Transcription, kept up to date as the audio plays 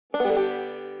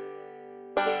Hi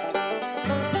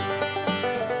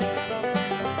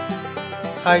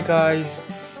guys,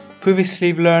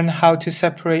 previously we learned how to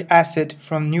separate acid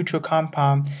from neutral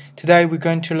compound. Today we're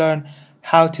going to learn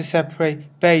how to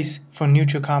separate base from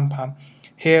neutral compound.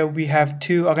 Here we have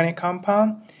two organic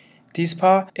compound. This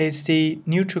part is the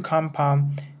neutral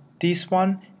compound. This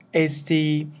one is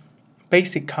the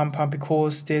basic compound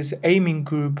because there's amine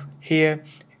group here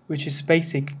which is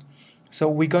basic. So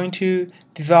we're going to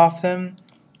dissolve them,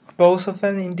 both of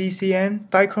them in DCN,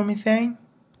 dichromethane.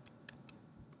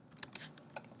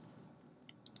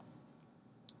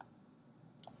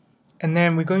 And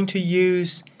then we're going to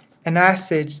use an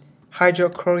acid,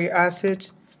 hydrochloric acid,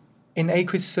 in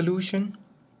aqueous solution.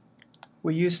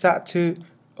 We use that to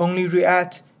only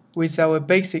react with our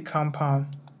basic compound.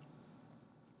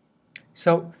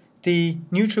 So the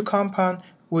neutral compound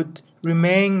would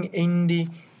remain in the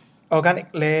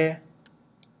organic layer,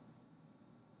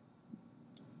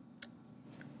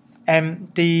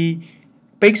 and the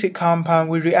basic compound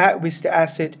will react with the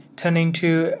acid, turn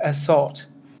into a salt.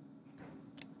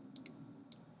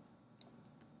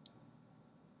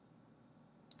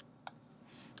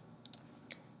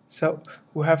 So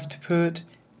we have to put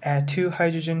 2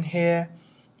 hydrogen here,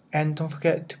 and don't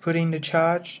forget to put in the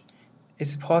charge.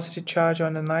 It's a positive charge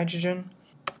on the nitrogen.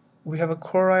 We have a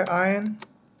chloride ion,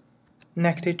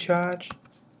 negative charge.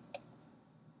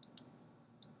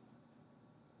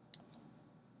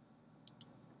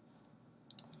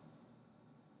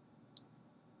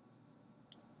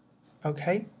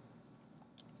 Okay.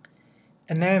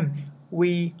 And then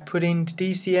we put in the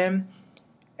DCM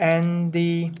and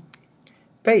the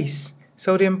base,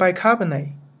 sodium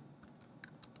bicarbonate.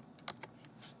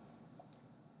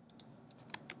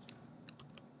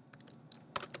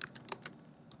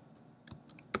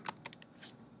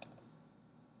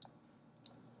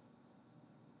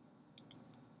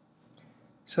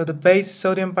 So the base,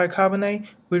 sodium bicarbonate,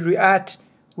 will react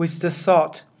with the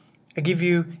salt and give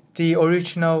you the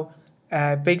original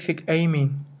basic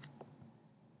amine.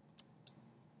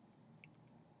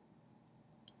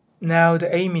 Now the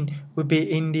amine will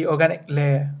be in the organic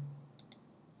layer.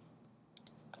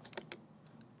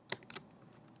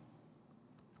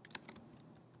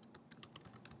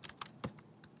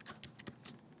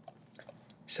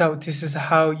 So this is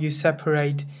how you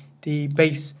separate the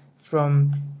base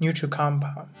from neutral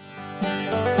compound.